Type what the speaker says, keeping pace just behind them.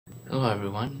Hello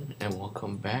everyone, and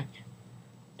welcome back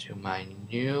to my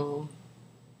new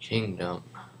kingdom.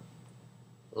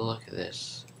 Look at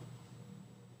this.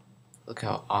 Look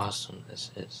how awesome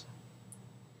this is.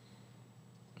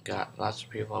 Got lots of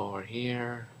people over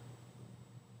here.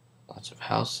 Lots of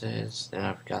houses. Then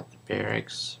I've got the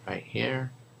barracks right here.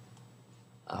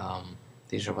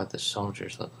 These are what the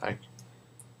soldiers look like.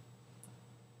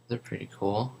 They're pretty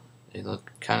cool. They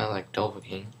look kind of like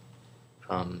Dovahkiin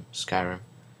from Skyrim.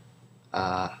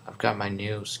 I've got my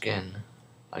new skin,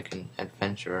 like an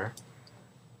adventurer.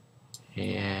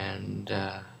 And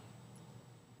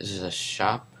this is a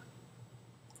shop.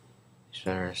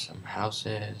 There are some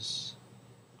houses.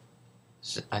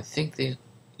 I think these,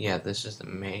 yeah, this is the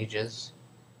mages.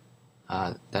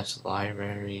 That's the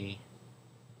library.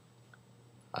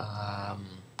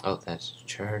 Oh, that's the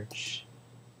church.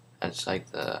 That's like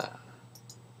the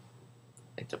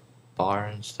bar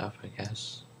and stuff, I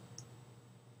guess.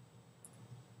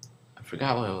 I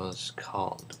forgot what it was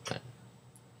called, but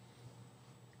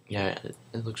yeah, it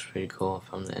looks pretty cool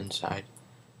from the inside.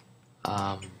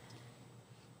 And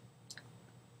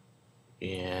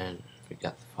we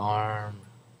got the farm.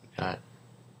 We got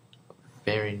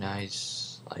very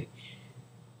nice, like,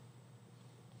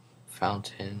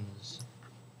 fountains.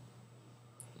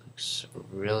 Looks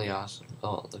really awesome.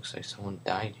 Oh, it looks like someone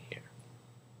died here.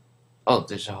 Oh,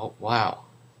 there's a whole, wow.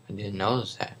 I didn't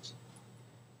notice that.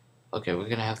 Okay, we're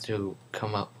gonna have to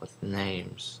come up with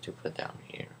names to put down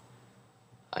here.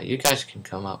 You guys can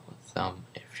come up with them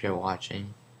if you're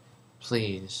watching.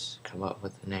 Please come up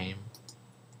with a name.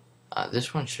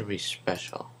 This one should be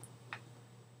special.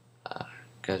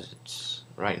 Because it's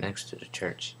right next to the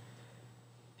church.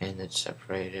 And it's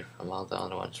separated from all the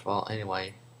other ones. Well,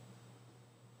 anyway.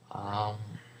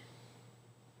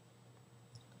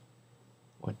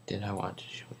 What did I want to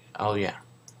show you? Oh, yeah.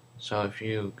 So if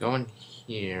you go in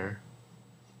here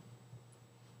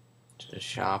to the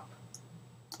shop,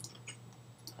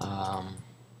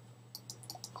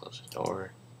 close the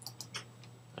door.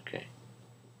 Okay.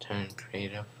 Turn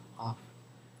creative off.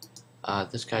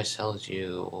 This guy sells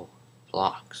you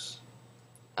blocks.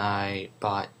 I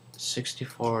bought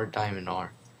 64 diamond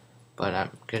ore, but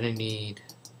I'm gonna need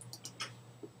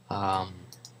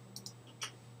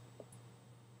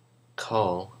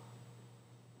coal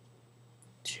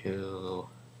to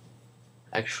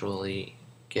actually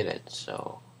get it.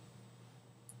 So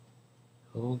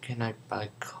who can I buy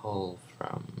coal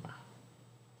from?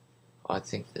 Oh, I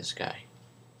think this guy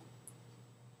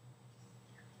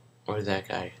or that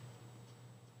guy.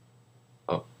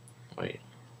 Oh, wait.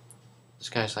 This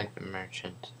guy's like the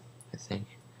merchant, I think.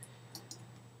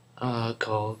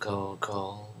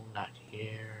 Coal, not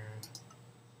here.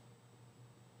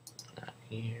 Not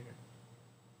here.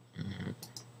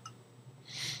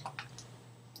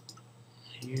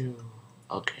 You,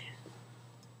 okay.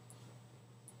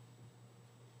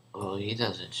 Well, he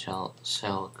doesn't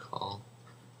sell coal.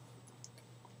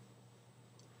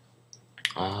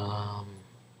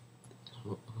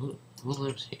 Who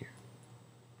lives here?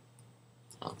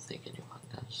 I don't think anyone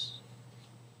does.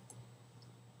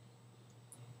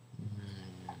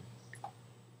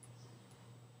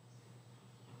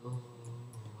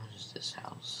 What is this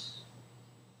house?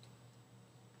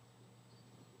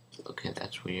 Okay,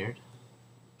 that's weird.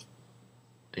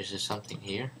 Is there something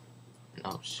here?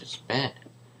 No, it's just bed.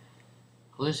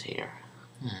 Who is here?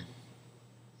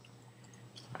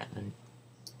 Alright, let me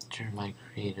turn my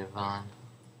creative on.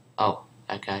 Oh,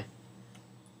 that guy.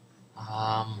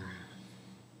 Where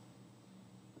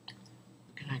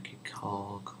can I get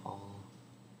coal? Are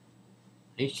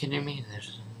you kidding me?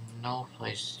 There's no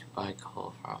place to buy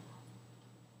coal from.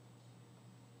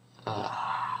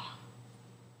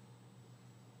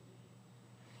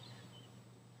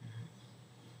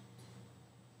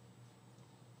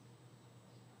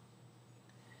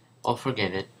 Oh,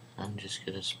 forget it. I'm just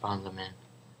gonna spawn them in.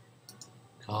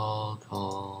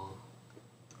 Coal.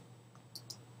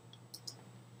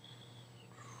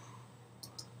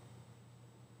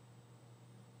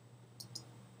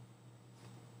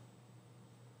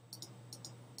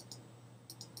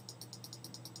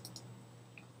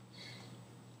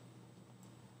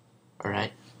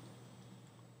 Alright.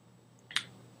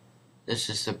 This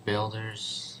is the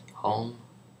builder's home.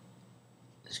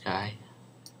 This guy.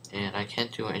 And I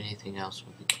can't do anything else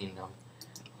with the kingdom.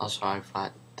 Also, I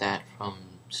bought that from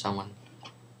someone.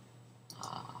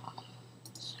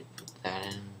 Let's put that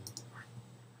in.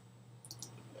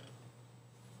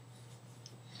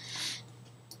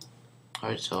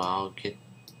 Alright, so I'll get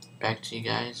back to you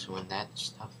guys when that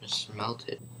stuff is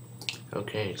smelted.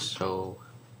 Okay, so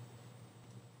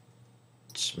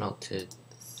smelted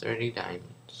 30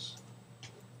 diamonds.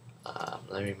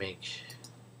 Let me make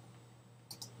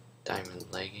diamond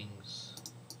leggings.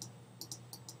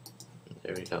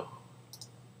 There we go.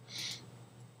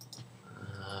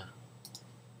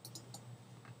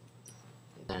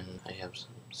 Then I have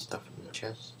some stuff in the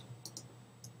chest.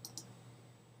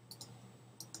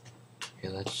 Okay,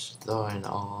 let's throw in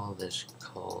all this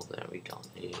coal that we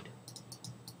don't need.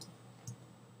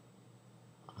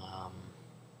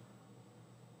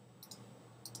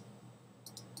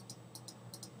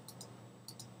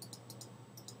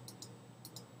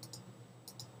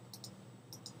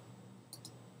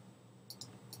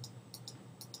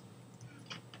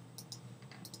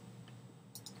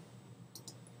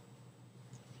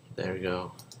 There we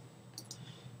go.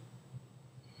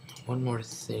 One more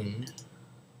thing.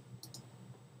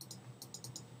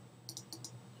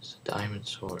 It's a diamond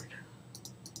sword.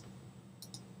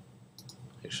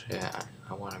 Actually,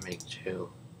 I want to make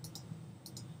two.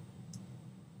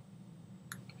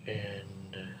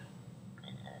 And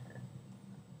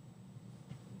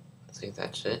I think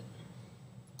that's it.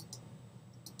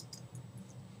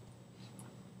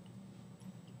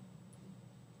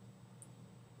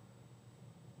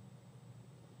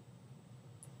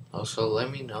 Also, let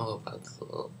me know about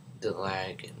the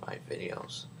lag in my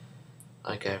videos.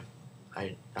 Like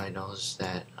I noticed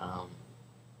that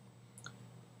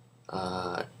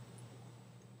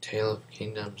Tale of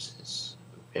Kingdoms is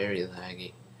very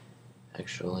laggy,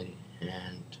 actually,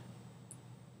 and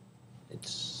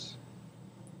it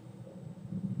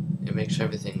makes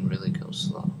everything really go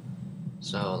slow.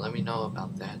 So let me know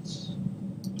about that.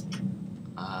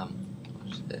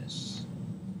 What's this?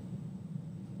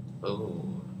 Oh.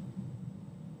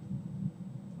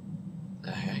 The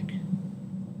heck?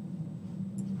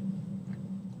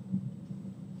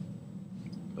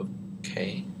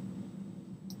 Okay.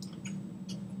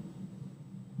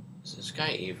 Is this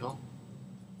guy evil?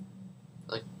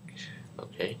 Like,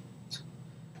 okay.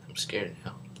 I'm scared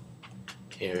now.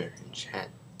 Here in chat.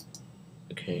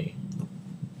 Okay.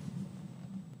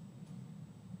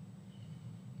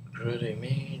 Groovy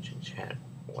mage and chat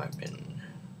weapon.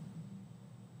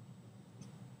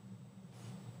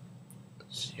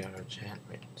 Let's see our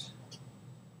enchantment.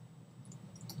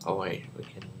 Oh wait, we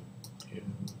can do.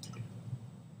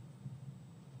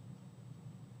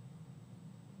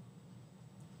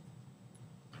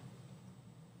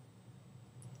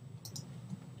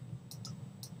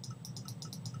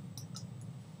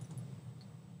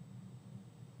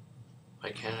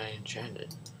 Why can't I enchant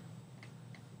it?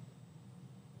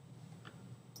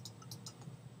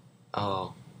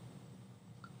 Oh.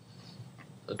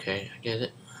 Okay, I get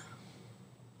it.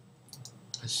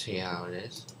 Let's see how it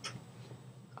is.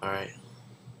 Alright.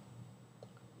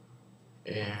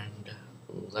 And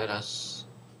let us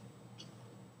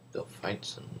go fight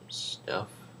some stuff.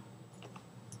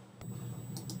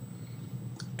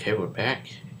 Okay, we're back,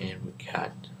 and we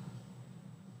got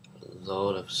a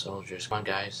load of soldiers. Come on,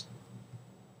 guys.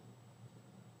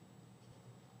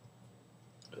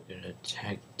 We're gonna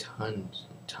attack tons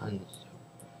and tons.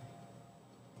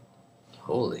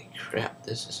 Holy crap,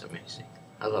 this is amazing.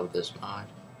 I love this mod.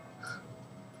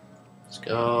 Let's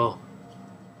go.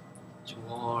 It's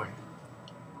war.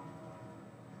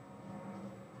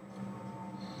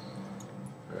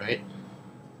 Alright.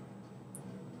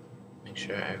 Make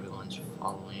sure everyone's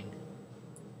following.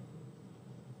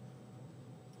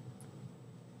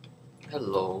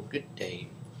 Hello, good day.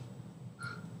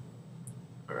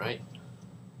 Alright.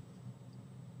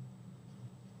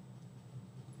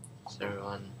 Is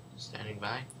everyone standing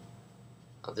by?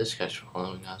 Oh, this guy's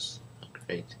following us. Oh,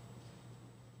 great.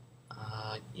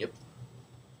 Yep.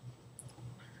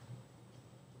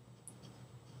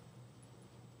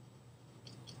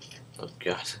 Oh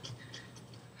god.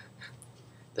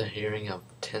 The hearing of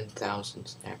 10,000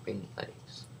 snapping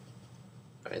legs.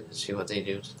 Alright, let's see what they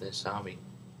do to this zombie.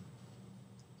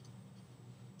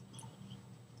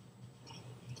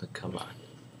 Oh, come on.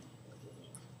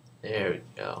 There we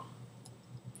go.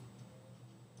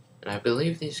 And I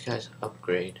believe these guys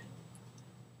upgrade.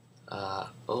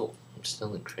 Oh, I'm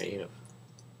still in creative.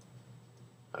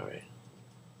 Alright.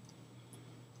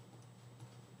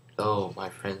 Go, my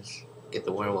friends. Get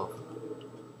the werewolf.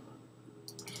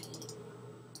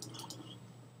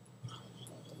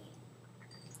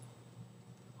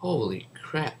 Holy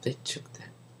crap, they took that.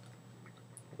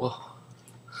 Whoa.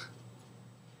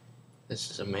 This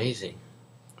is amazing.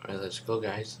 Alright, let's go,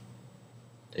 guys.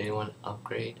 Did anyone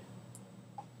upgrade?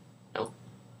 Nope.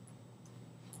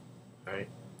 Alright.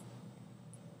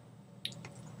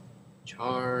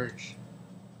 Charge.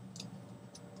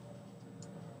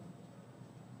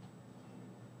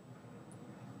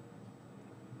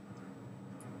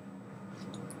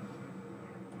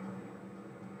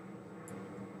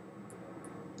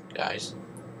 guys.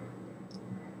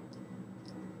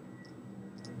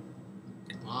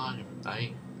 Come on,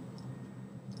 everybody.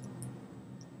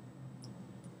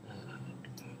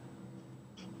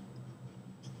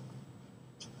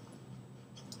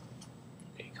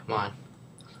 Okay, come on.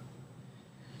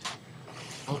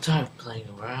 No time playing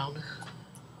around.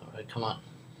 Alright, come on.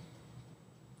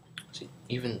 See,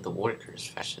 even the worker's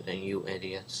faster than you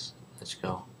idiots. Let's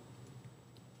go.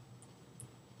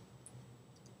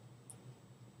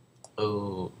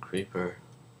 Oh, creeper.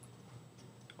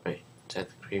 Wait, is that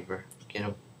the creeper? Get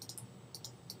him.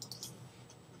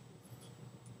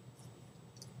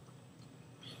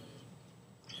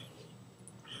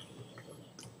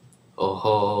 Oh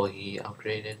ho, he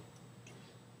upgraded.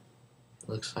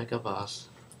 Looks like a boss.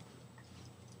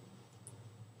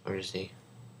 Where is he?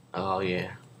 Oh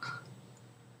yeah.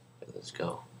 Let's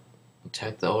go.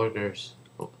 Attack the ogres.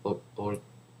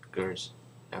 Ogres.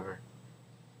 Ever.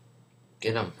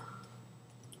 Get him.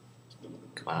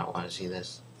 Come on, I want to see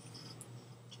this.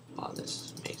 Wow, this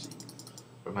is amazing.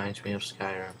 Reminds me of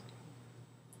Skyrim.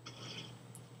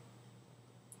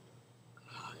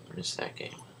 I missed that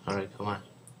game. Alright, come on.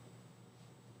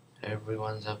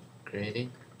 Everyone's upgrading.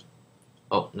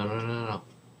 Oh, no.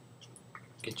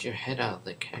 Get your head out of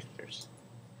the cactus.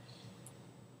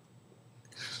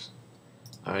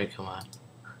 Alright, come on.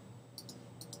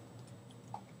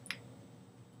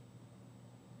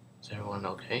 Is everyone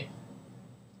okay?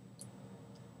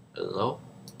 Hello?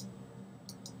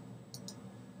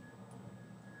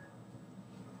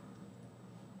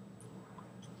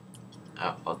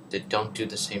 Oh, they don't do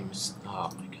the same oh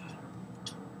my god.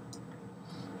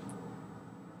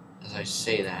 As I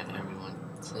say that, everyone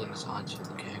clings onto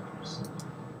the cactus.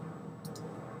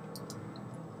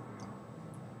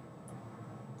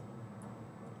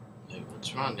 Wait,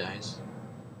 what's wrong, guys?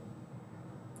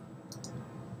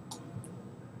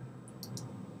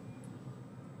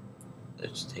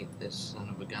 Let's take this son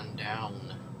of a gun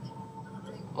down.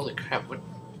 Holy crap, what?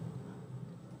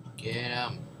 Get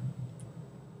him.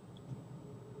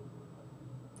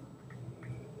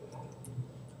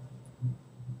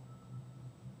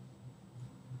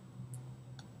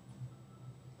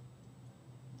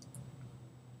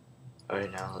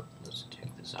 Alright, now let's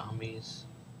attack the zombies.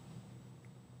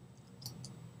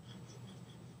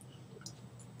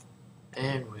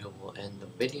 And we will end the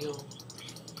video.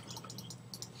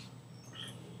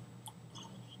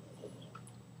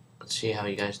 Let's see how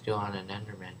you guys do on an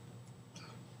Enderman.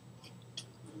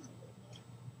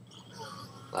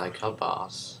 Like a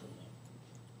boss.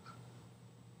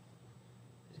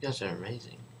 These guys are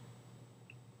amazing.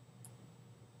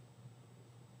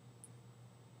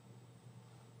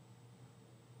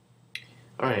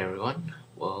 Alright everyone,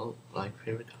 well, like,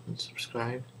 favorite, comment,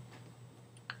 subscribe.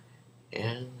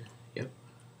 And, yep,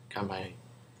 got my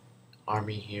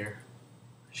army here.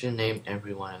 I should name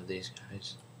every one of these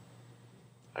guys.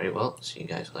 Alright, well, see you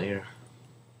guys later.